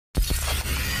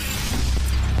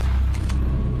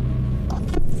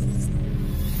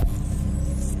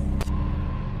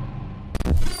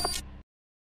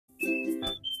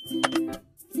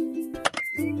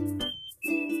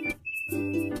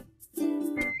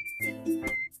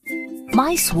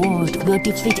My sword will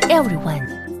defeat everyone.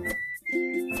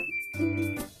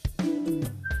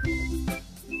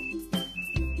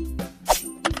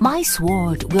 My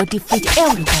sword will defeat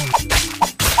everyone.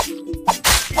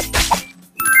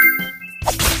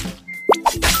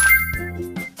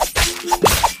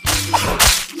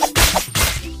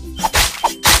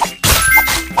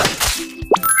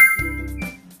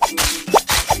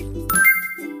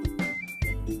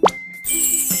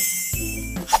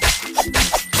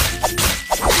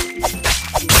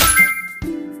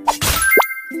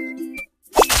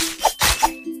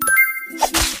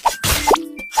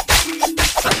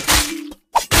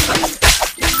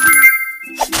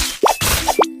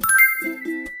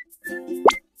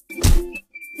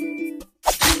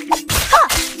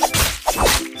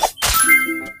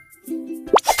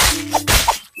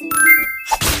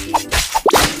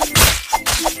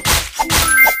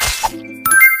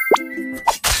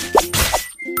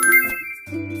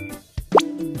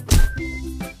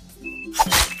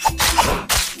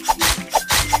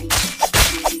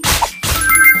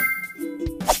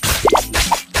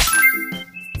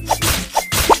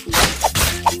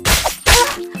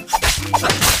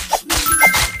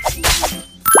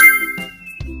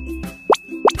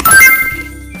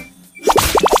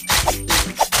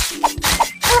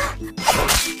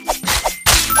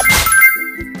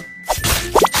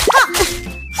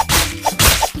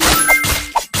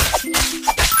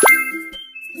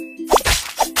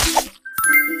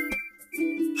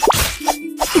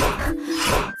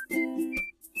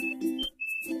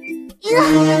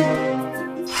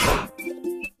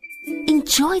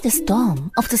 Enjoy the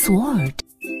storm of the sword.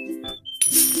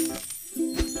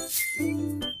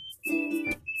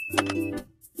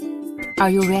 Are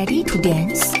you ready to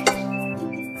dance?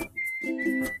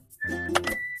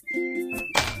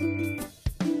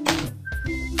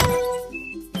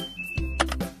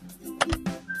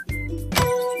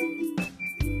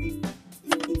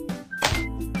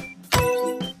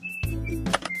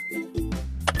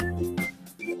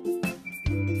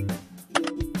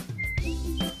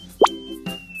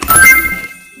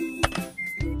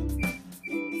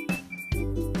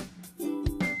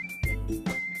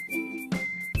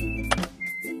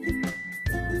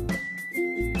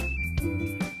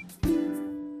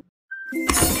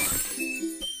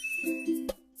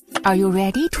 Are you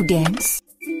ready to dance?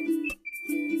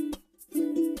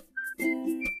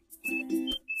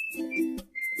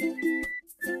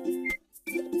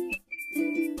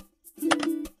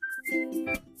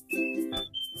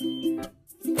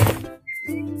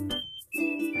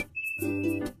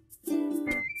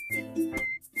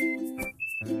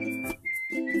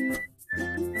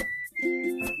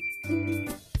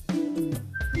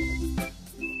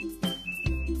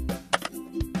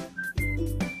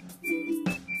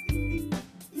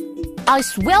 I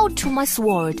swear to my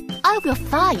sword, I will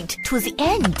fight to the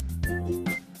end.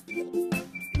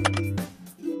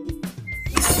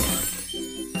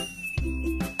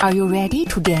 Are you ready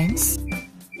to dance?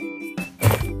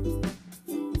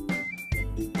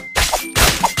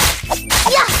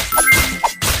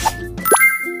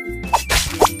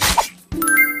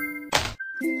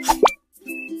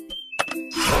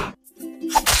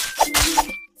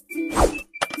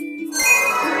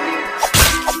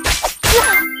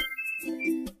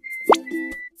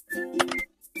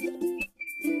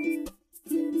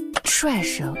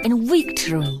 Treasure and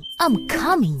victory, I'm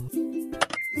coming.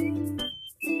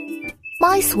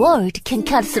 My sword can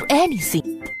cut through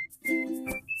anything.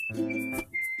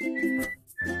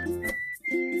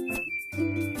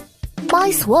 My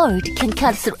sword can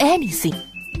cut through anything.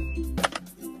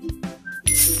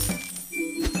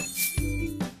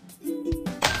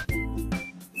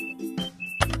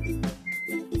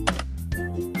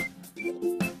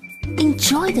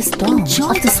 Enjoy the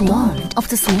storm of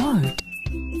the sword.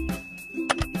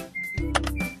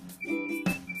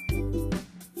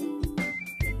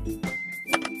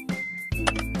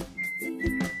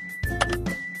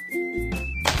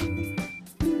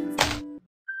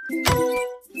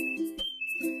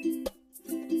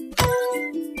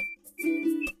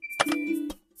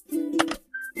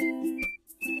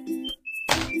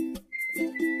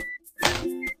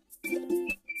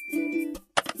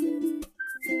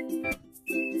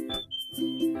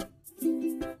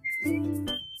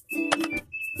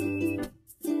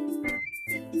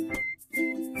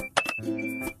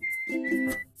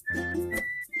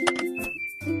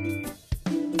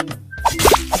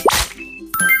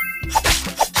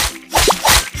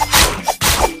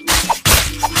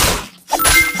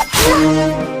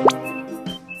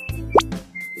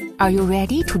 Are you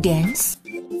ready to dance?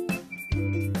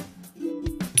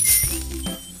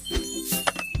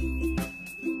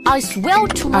 I swear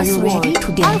to my Are you sword, ready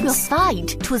to I will dance? fight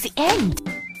to the end.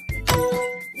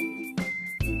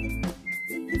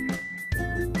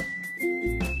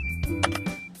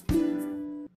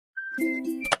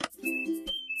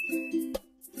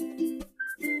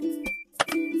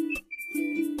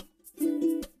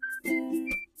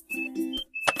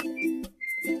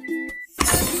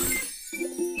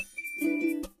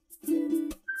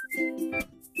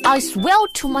 I swear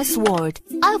to my sword,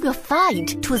 I will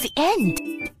fight to the end.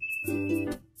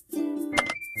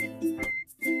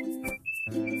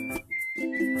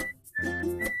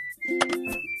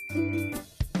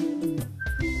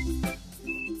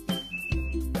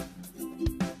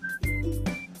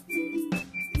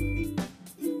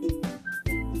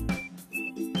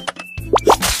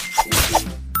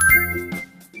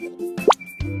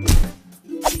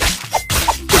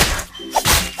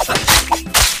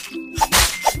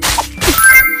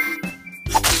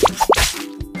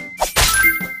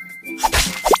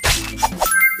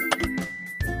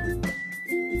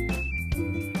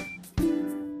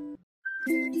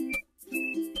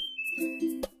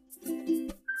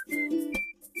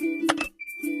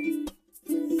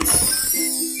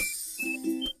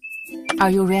 Are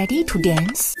you ready to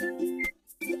dance?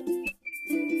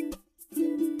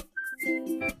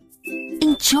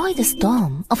 Enjoy the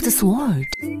storm of the sword.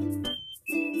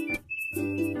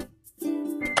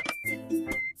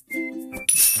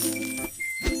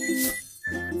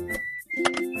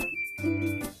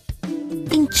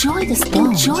 Enjoy the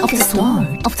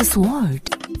storm of the sword.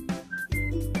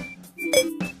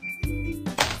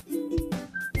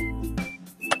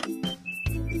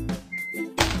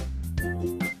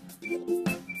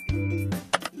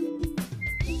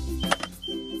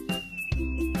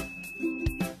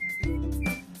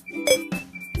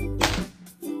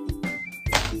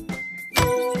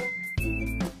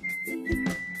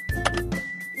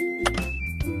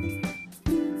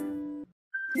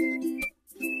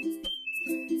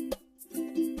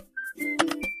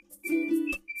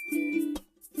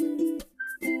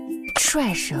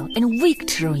 Treasure and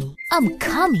victory, I'm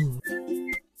coming.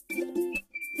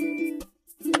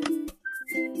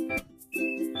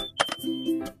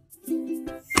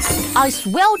 I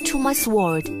swear to my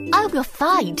sword, I will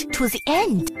fight to the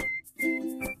end.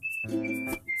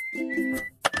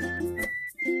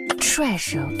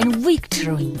 Treasure and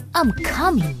victory, I'm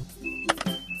coming.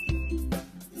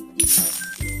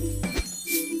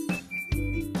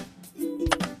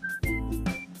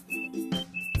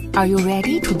 Are you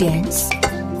ready to dance?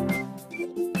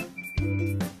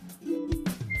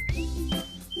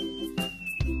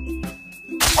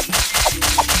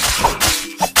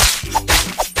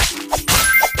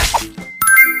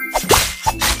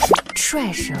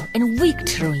 Treasure and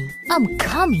victory, I'm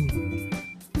coming.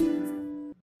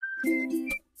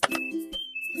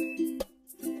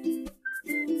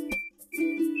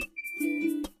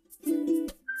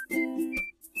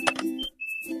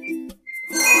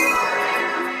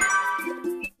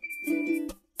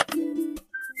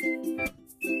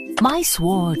 My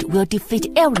sword will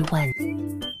defeat everyone.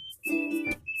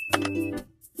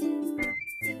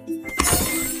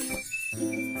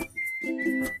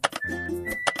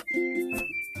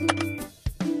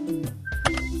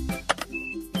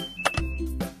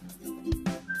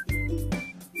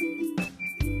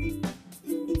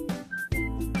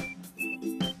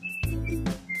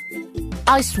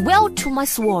 I swear to my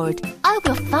sword, I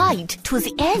will fight to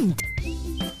the end.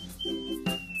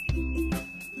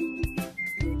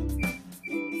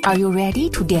 Are you ready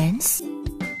to dance?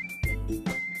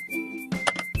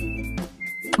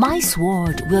 My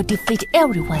sword will defeat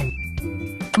everyone.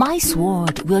 My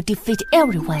sword will defeat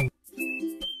everyone.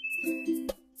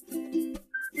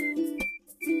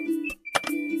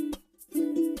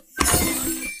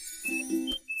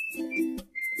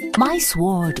 My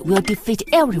sword will defeat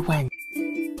everyone.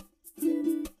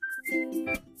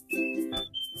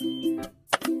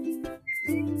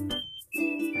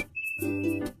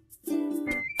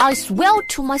 I swear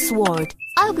to my sword,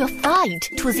 I will fight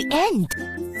to the end.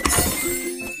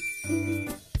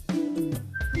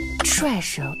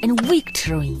 Treasure and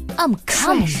victory, I'm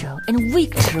coming. Treasure and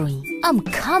victory, I'm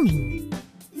coming.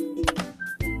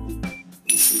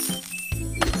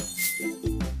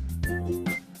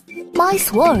 My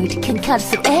sword can cut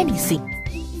through anything.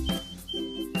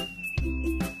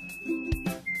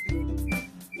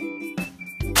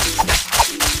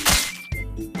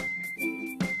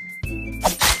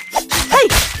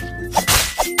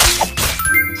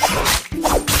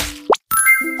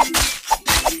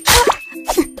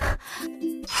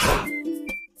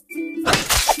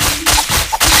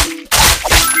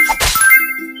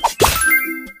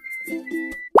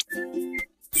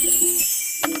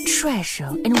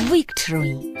 Treasure and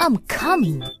victory, I'm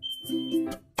coming.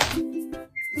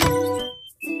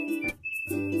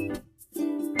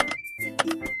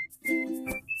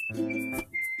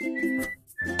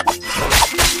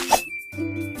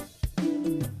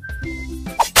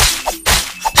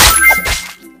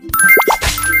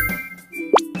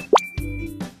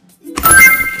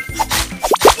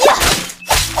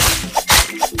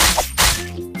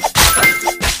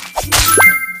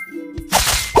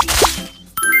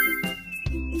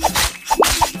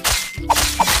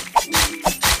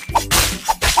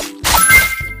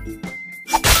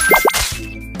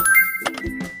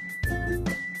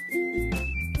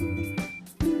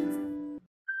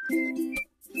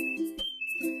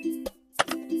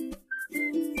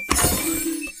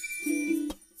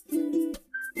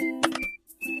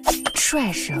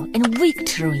 Treasure and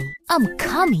victory, I'm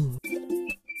coming.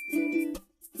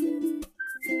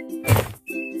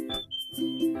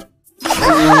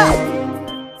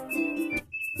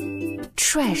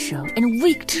 Treasure and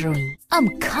victory,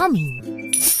 I'm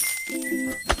coming.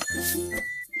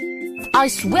 I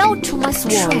swear to my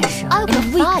sword, Treasure I will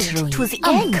and fight victory, to the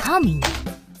I'm end. Coming.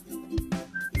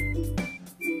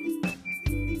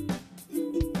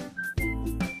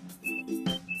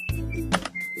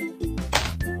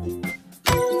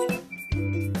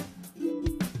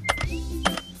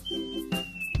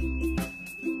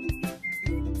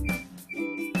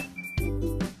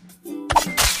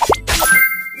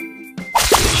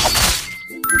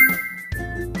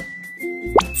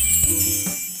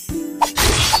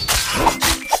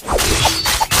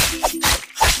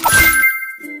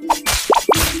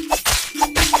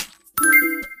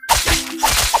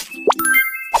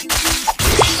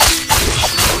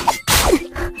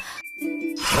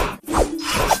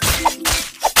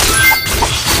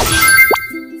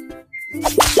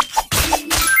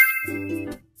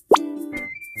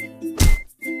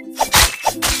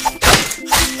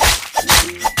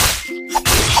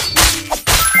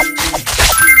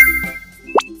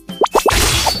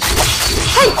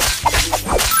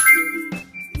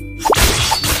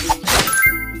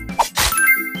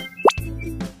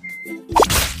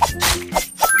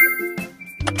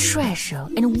 Treasure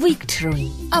and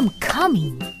victory, I'm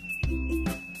coming.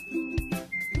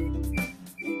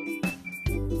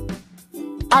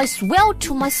 I swear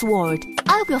to my sword,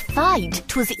 I will fight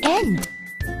to the end.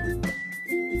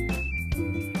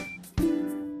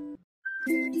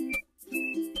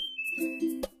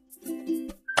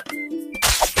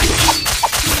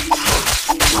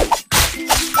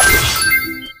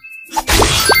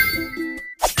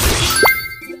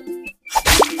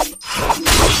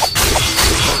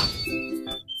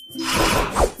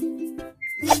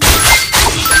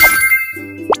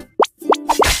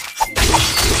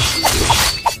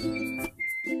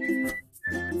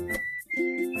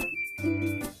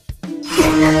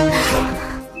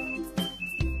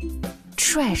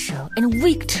 Treasure and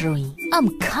victory,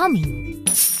 I'm coming.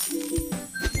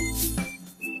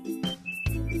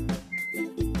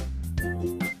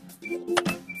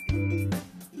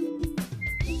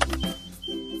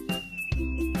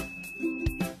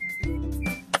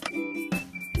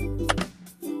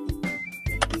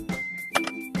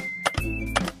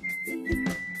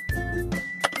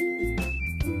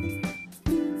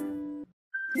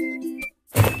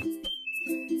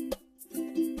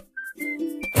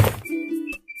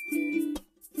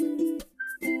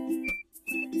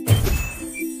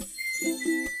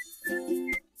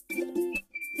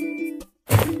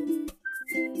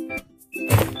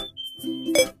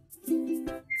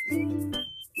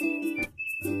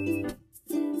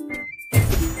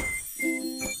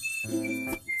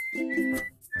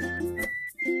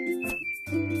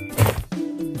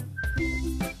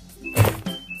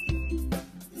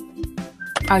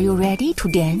 Are you ready to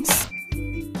dance?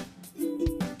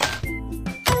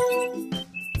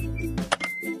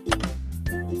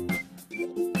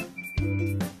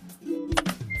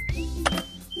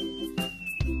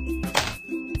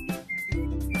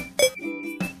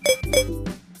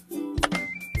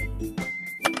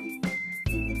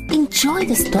 Enjoy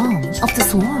the storm of the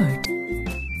sword.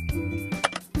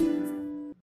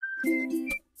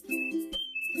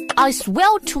 I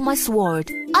swear to my sword,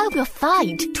 I will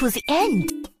fight to the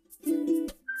end.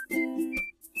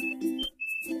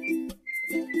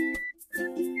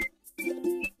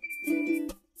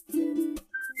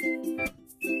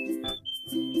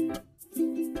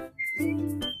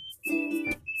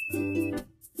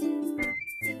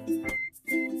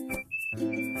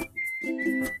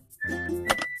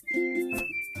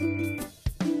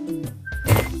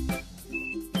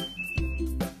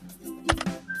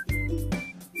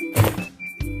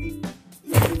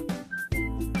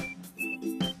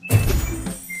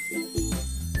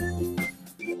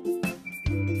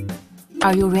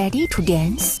 Are you ready to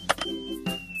dance?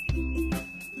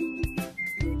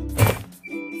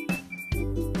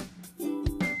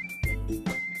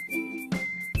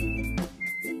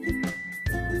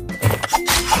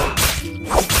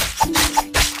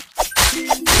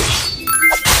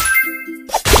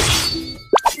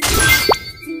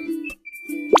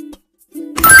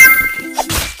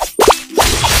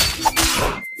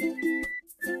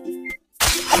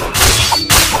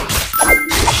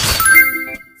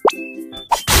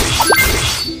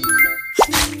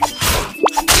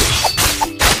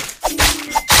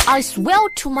 I swear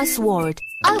to my sword,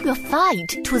 I will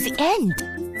fight to the end.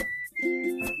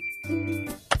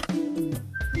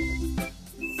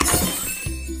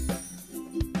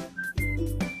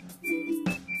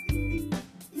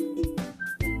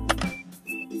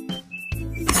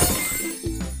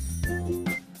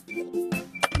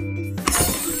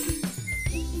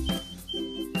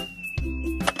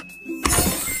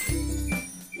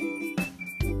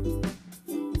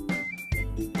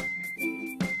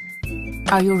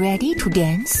 Are you ready to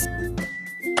dance?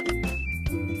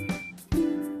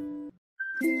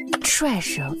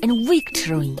 Treasure and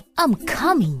victory, I'm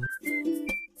coming.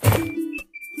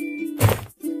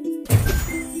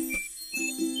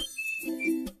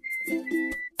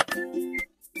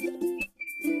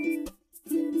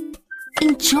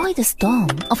 Enjoy the storm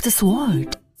of the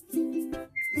sword.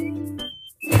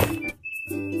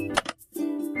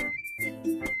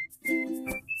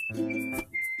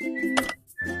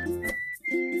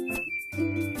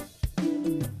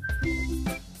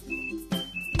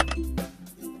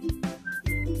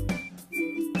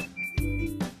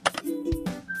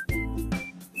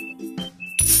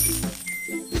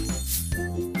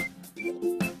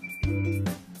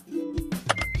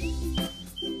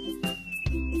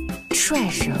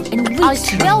 Treasure and victory, I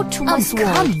swear to my sword,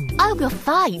 coming. I will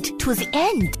fight to the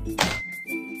end.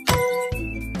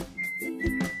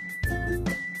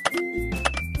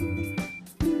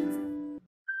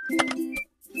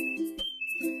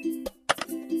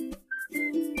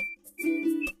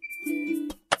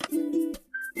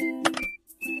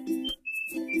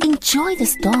 Enjoy the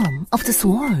storm of the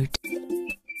sword.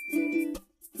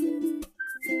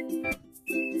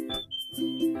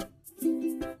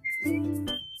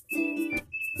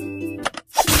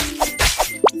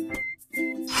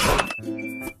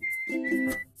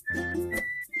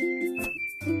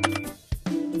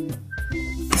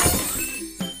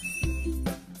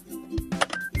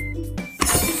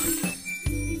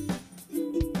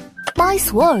 My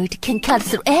sword can cut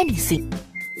through anything.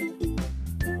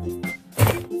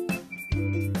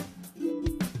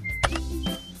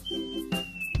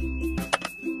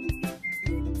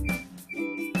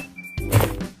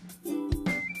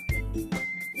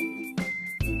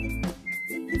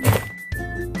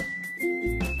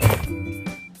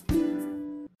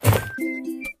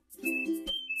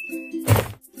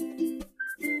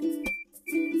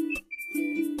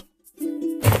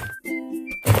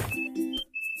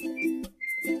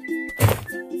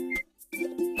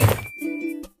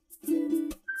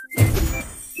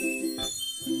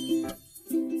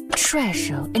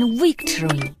 Treasure and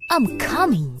victory, I'm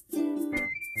coming.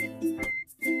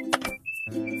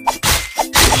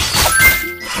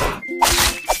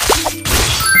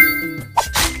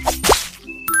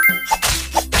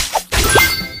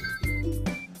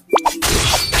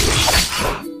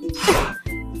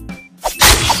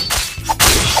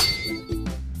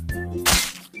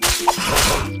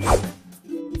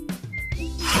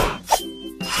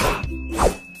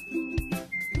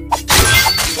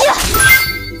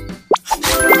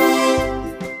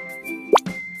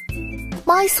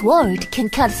 My sword can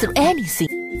cut through anything.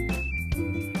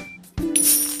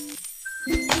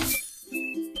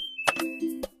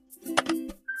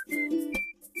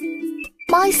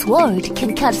 My sword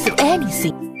can cut through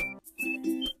anything.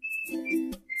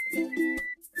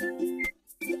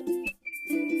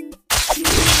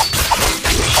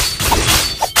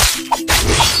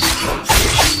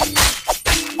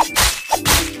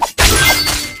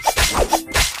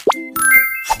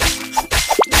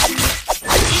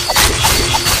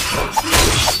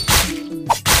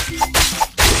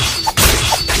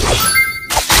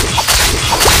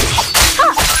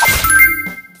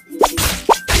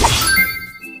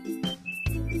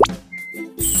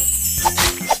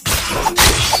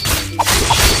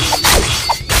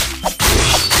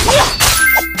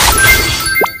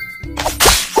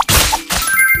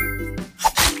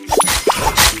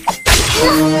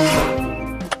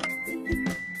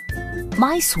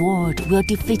 My sword will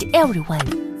defeat everyone.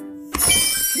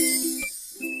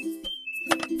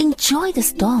 Enjoy the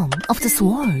storm of the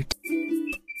sword.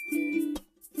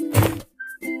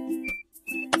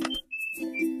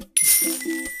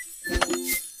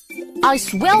 I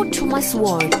swear to my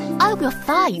sword, I will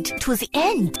fight to the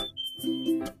end.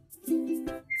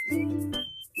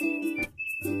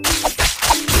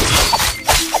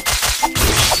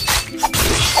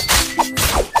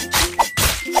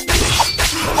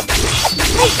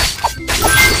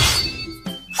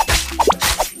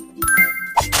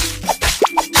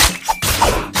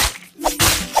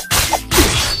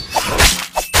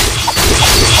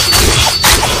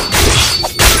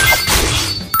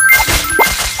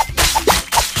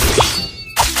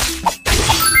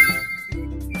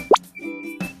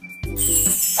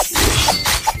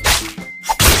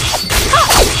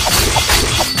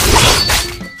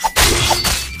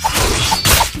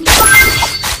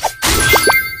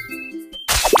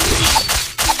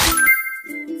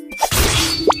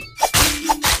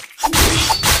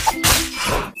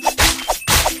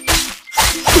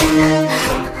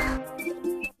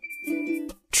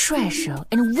 Treasure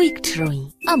and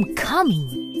victory, I'm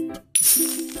coming.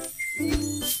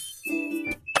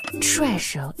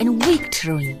 Treasure and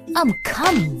victory, I'm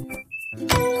coming.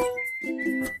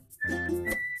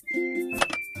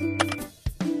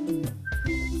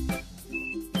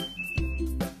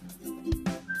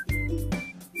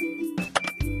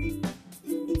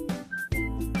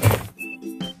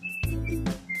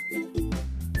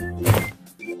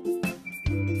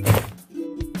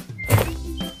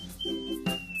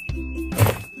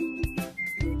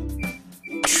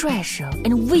 Treasure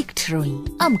and victory,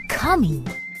 I'm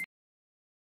coming.